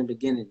said in the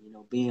beginning,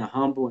 being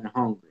humble and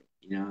hungry.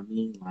 You know what I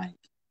mean? Like,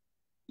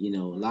 a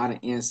lot of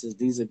answers.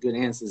 These are good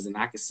answers, and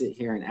I can sit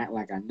here and act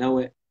like I know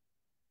it,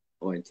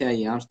 or tell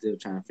you I'm still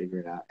trying to figure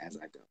it out as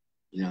I go.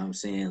 You know what I'm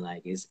saying?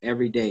 Like it's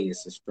every day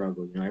it's a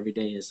struggle. Every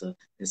day it's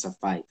a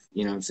fight.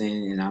 You know what I'm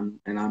saying?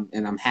 And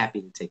I'm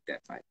happy to take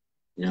that fight.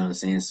 You know what I'm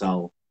saying?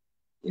 So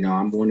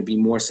I'm going to be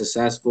more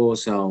successful.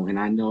 So, and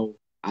I know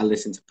I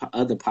listen to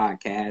other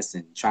podcasts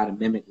and try to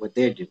mimic what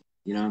they're doing.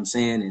 You know what I'm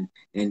saying?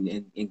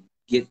 And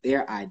get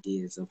their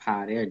ideas of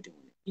how they're doing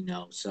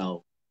it.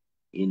 So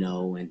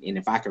and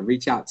if I can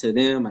reach out to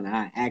them and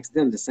I ask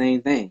them the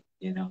same thing.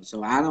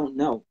 So I don't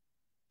know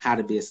how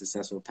to be a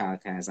successful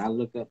podcast. I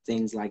look up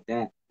things like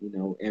that,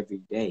 every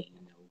day.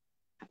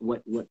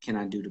 What can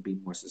I do to be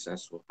more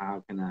successful?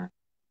 How can I,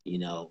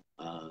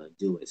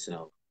 do it?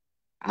 So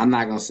I'm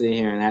not gonna sit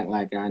here and act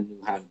like I knew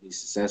how to be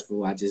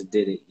successful. I just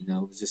did it. It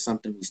was just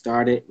something we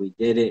started, we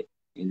did it,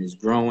 and it's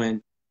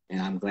growing, and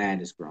I'm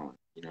glad it's growing.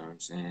 You know what I'm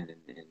saying?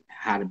 And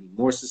how to be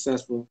more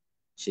successful.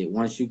 Shit,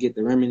 once you get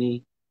the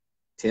remedy,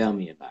 tell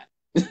me about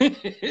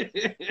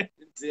it.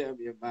 Tell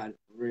me about it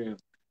for real.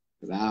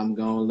 Because I'm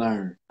gonna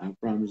learn. I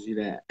promise you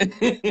that.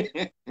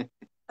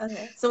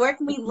 Okay. So where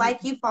can we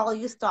like you, follow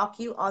you, stalk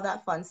you, all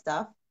that fun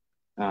stuff?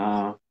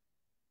 uh,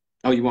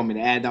 oh, you want me to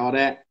add all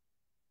that?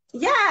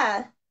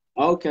 Yeah.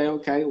 Okay.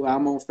 Well,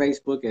 I'm on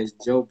Facebook as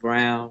Joe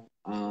Brown.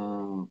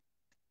 I'm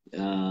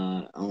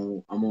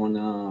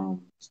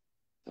on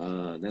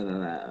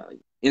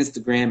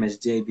Instagram as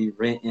JB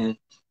Renton.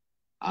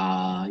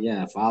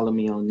 Yeah, follow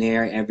me on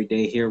there,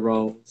 Everyday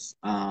Heroes.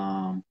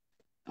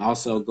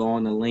 Also go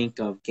on the link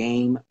of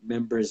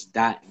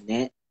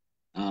gamemembers.net.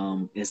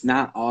 It's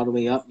not all the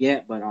way up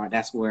yet, but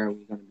that's where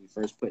we're going to be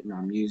first putting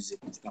our music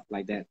and stuff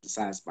like that,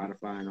 besides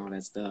Spotify and all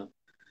that stuff.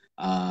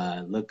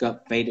 Look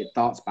up Faded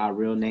Thoughts by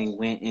Real Name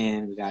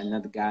Winton. We got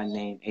another guy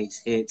named H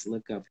Hits.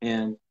 Look up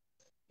him.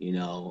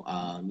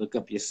 Look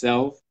up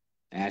yourself,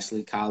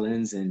 Ashley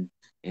Collins, and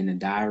in the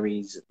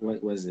Diaries.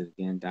 What was it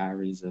again?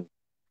 Diaries of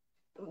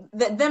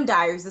Them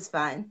diaries is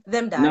fine.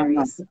 Them No, no.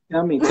 diaries.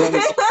 Tell me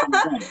something.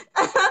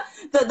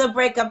 The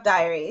breakup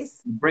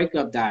diaries.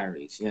 Breakup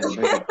Diaries. Yeah, the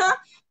Breakup.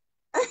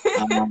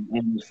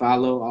 And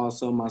follow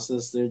also my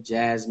sister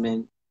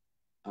Jasmine.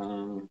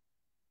 Um,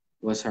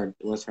 what's her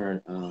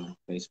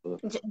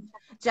Facebook?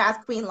 Jazz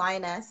Queen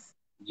Lioness.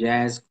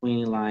 Jazz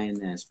Queen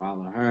Lioness.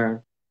 Follow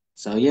her.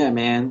 So yeah,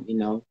 man.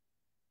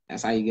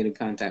 That's how you get in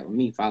contact with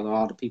me. Follow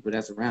all the people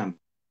that's around me.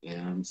 You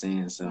know what I'm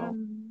saying? So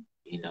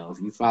if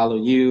you follow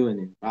you and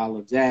then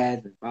follow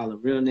Jazz and follow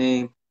Real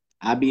Name,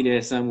 I'll be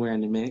there somewhere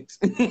in the mix.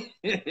 I'll be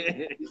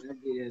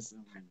there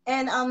somewhere.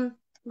 And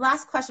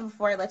last question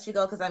before I let you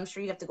go, because I'm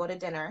sure you have to go to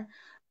dinner.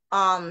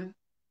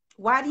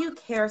 Why do you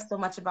care so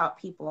much about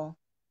people?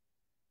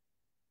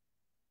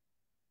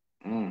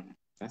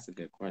 That's a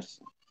good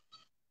question.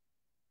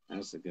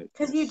 That's a good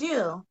Because you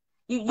question.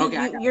 do.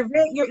 Okay,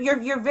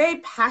 You're very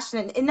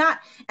passionate, and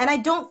I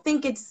don't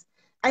think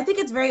I think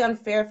it's very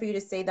unfair for you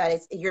to say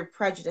that you're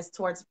prejudiced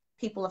towards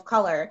people of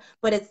color,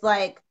 but it's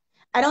like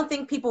I don't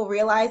think people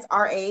realize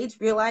our age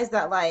realize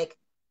that like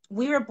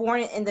we were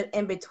born in the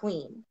in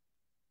between.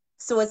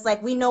 So it's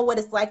like we know what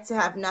it's like to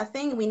have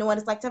nothing. We know what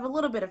it's like to have a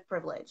little bit of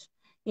privilege,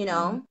 you mm-hmm.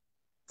 know?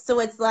 So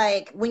it's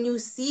like when you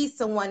see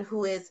someone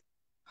who is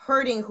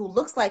hurting who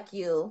looks like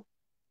you're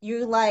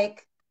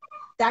like,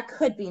 that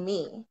could be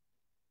me.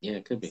 Yeah,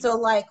 it could be. So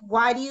like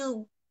why do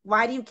you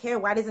care?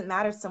 Why does it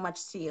matter so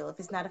much to you if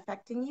it's not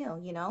affecting you,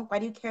 you know? Why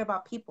do you care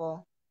about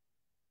people?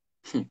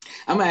 I'm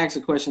gonna ask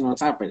a question on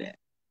top of that.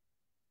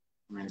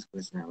 I'm gonna ask a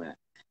question about that.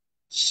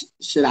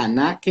 Should I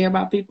not care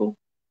about people?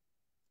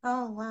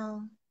 Oh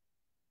wow.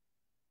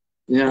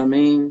 You know what I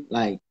mean?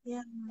 Like,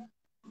 Yeah.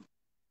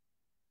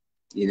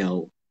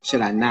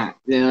 should I not?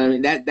 You know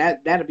what I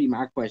mean? That'll be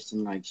my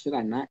question. Like, should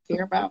I not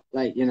care about?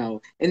 Like, and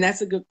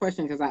that's a good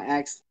question because I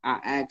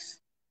ask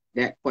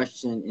that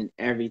question in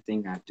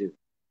everything I do.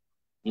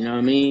 You know what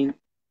I mean?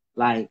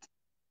 Like,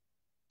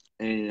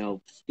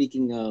 and,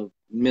 speaking of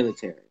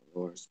military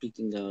or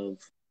speaking of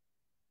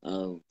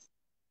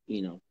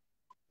you know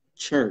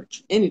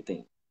church,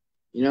 anything.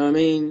 You know what I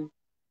mean?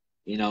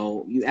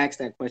 You ask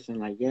that question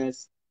like,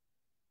 yes,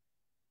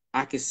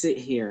 I could sit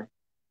here,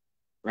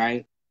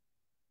 right,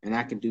 and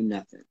I can do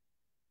nothing.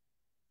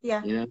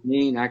 Yeah. You know what I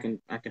mean? I can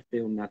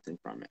feel nothing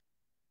from it.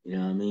 You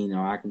know what I mean?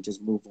 Or I can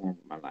just move on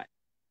with my life.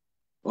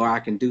 Or I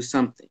can do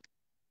something.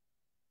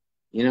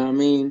 You know what I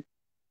mean?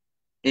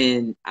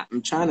 And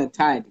I'm trying to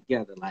tie it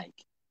together. Like,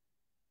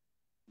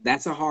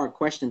 that's a hard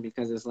question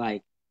because it's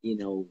like, you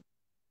know,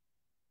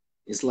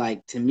 it's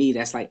like to me,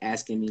 that's like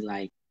asking me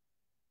like,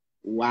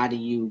 why do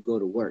you go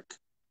to work?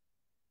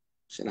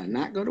 Should I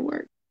not go to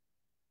work?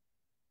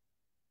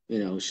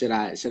 Should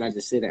I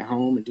just sit at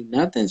home and do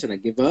nothing? Should I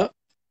give up?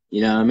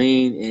 You know what I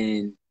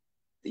mean?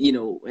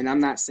 And and I'm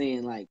not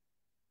saying like,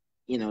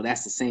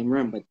 that's the same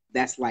room, but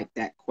that's like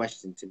that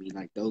question to me.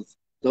 Like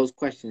those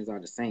questions are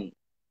the same.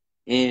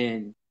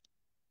 And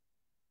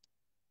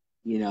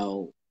you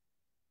know,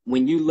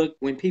 when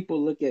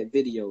people look at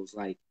videos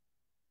like,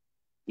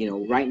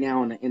 right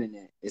now on the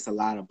internet, it's a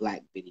lot of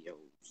black videos.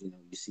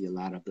 You see a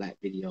lot of black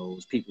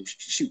videos, people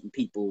shooting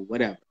people,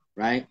 whatever,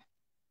 right?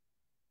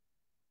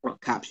 Or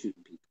cops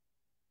shooting people.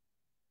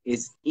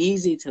 It's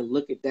easy to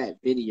look at that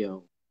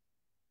video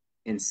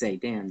and say,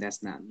 damn,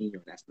 that's not me,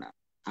 or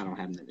I don't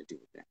have nothing to do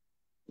with that.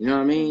 You know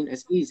what I Yeah. mean?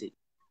 It's easy.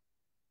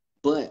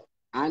 But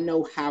I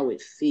know how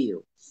it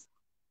feels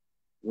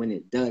when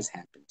it does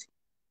happen to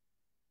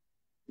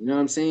you. You know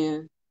what I'm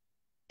saying?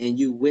 And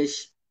you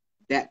wish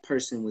that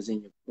person was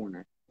in your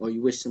corner, or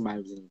you wish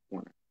somebody was in your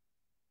corner.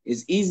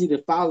 It's easy to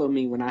follow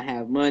me when I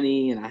have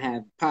money and I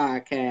have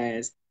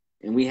podcasts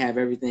and we have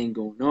everything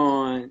going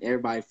on,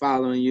 everybody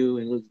following you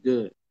and it looks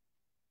good.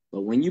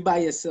 But when you by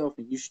yourself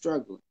and you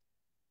struggling,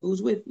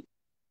 who's with you?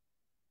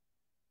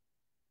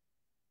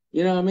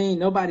 You know what I mean?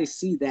 Nobody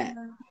see that.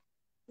 Yeah.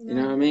 You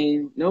know what I No.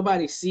 mean?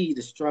 Nobody see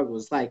the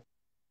struggles. Like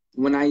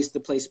when I used to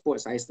play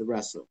sports, I used to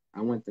wrestle.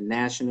 I went to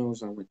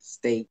nationals, I went to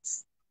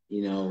states,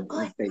 Oh, went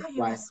I to state forgot you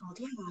twice.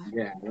 wrestled.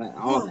 Yeah. Yeah,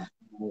 all Yeah.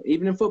 that.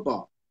 Even in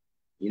football.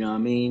 You know what I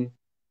mean?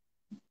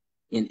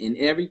 In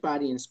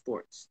everybody in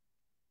sports.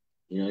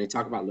 They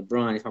talk about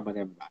LeBron, they talk about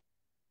everybody.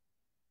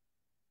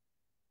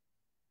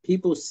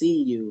 People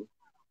see you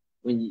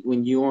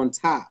when you're on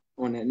top,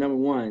 on that number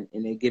one,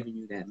 and they're giving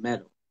you that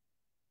medal.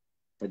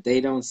 But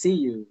they don't see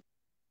you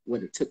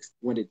what it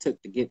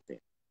took to get there.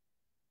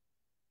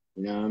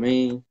 You know what I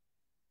mean?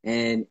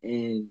 And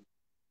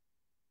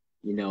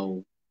you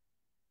know,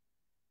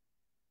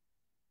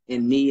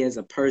 in me as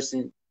a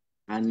person,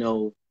 I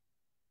know,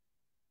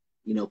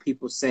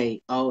 people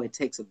say, oh, it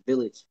takes a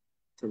village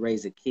to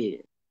raise a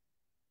kid.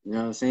 You know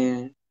what I'm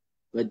saying?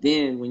 But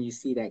then when you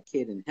see that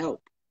kid in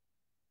help,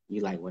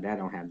 you're like, well, that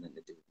don't have nothing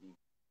to do with me.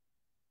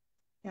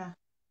 Yeah.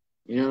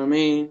 You know what I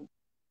mean?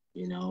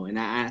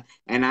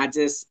 And I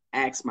just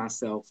ask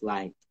myself,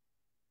 like,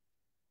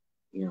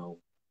 you know,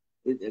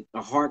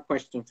 a hard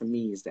question for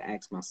me is to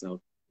ask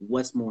myself,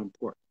 what's more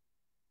important?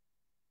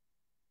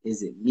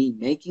 Is it me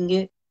making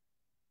it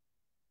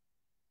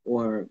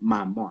or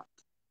my mark?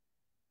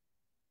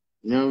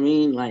 You know what I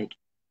mean? Like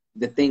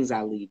the things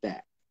I leave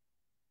back.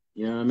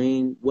 You know what I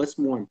mean? What's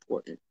more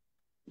important?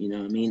 You know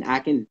what I mean? I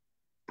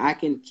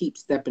can keep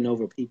stepping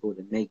over people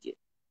to make it.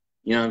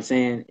 You know what I'm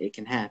saying? It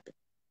can happen.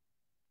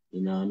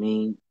 You know what I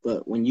mean?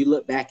 But when you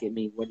look back at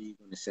me, what are you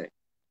going to say?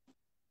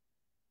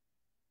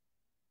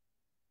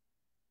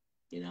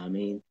 You know what I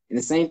mean? And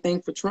the same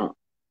thing for Trump.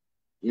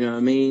 You know what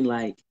I mean?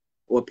 Like,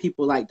 or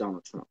people like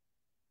Donald Trump.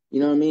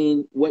 You know what I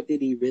mean? What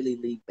did he really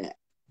leave back?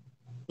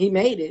 He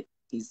made it.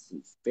 He's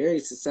very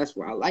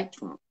successful. I like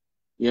Trump.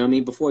 You know what I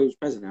mean? Before he was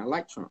president, I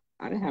like Trump.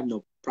 I didn't have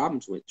no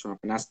problems with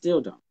Trump, and I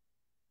still don't.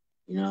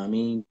 You know what I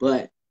mean?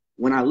 But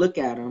when I look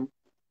at him,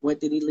 what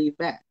did he leave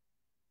back?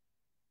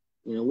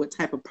 What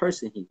type of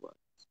person he was.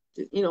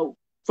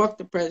 Fuck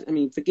the president. I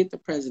mean, forget the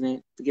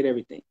president. Forget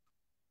everything.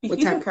 What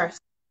You type can of curse.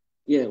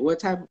 Yeah, what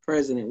type of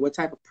president, what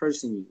type of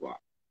person you are.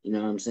 You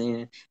know what I'm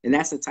saying? And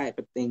that's the type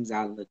of things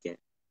I look at.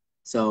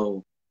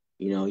 So,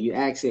 you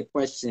ask a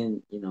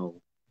question,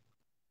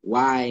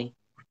 why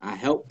I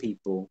help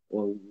people,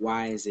 or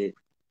why is it,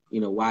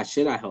 why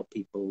should I help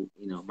people?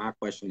 My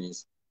question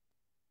is,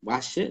 why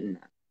shouldn't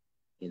I?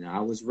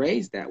 I was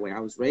raised that way. I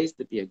was raised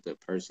to be a good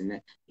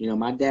person.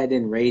 My dad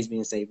didn't raise me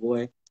and say,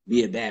 boy,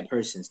 be a bad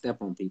person,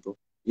 step on people.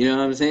 You know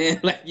what I'm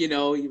saying? Like, he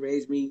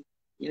raised me,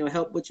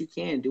 help what you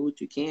can, do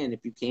what you can.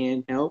 If you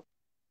can help,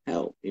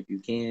 help. If you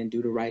can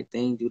do the right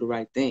thing, do the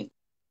right thing.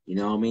 You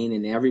know what I mean?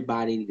 And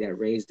everybody that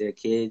raised their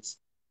kids,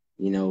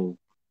 I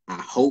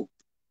hope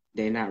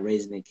they're not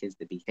raising their kids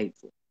to be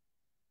hateful.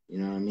 You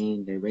know what I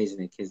mean? They're raising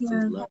their kids to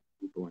Yeah. love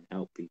people and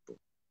help people.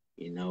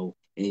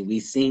 And we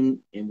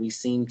seem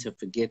to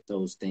forget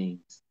those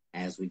things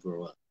as we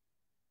grow up.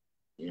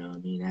 You know what I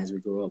mean? As we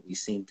grow up, we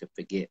seem to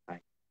forget,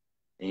 like,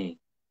 dang,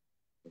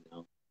 you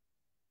know,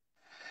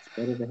 it's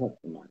better to help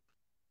somebody.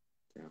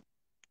 So,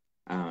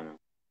 I don't know.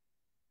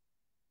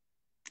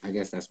 I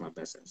guess that's my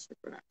best answer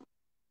for that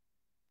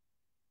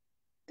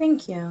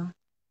Thank you.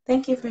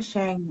 Thank you for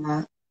sharing that.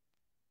 one.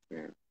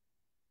 Yeah.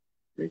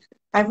 Appreciate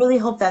I really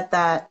hope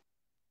that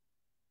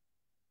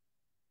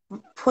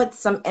puts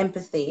some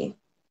empathy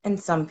in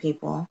some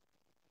people.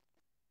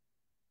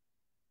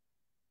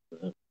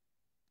 it.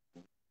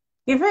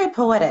 You're very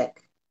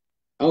poetic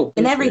Oh,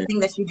 in appreciate it. everything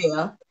that you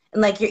do.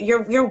 And like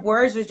your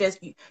words are just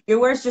your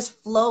words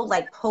just flow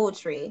like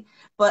poetry.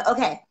 But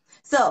okay,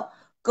 so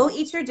go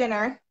eat your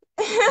dinner.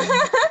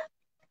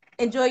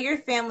 Enjoy your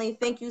family.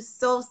 Thank you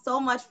so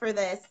much for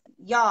this,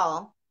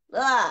 y'all.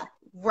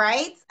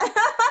 Right?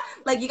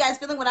 Like you guys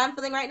feeling what I'm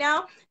feeling right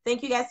now?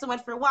 Thank you guys so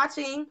much for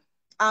watching.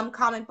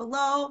 Comment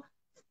below,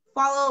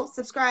 follow,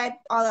 subscribe,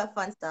 all that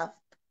fun stuff.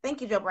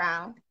 Thank you, Joe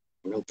Brown.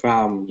 No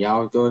problem.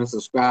 Y'all go and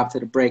subscribe to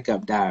the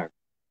Breakup Diary.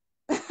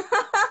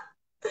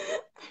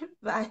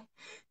 Bye.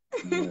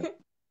 Yeah.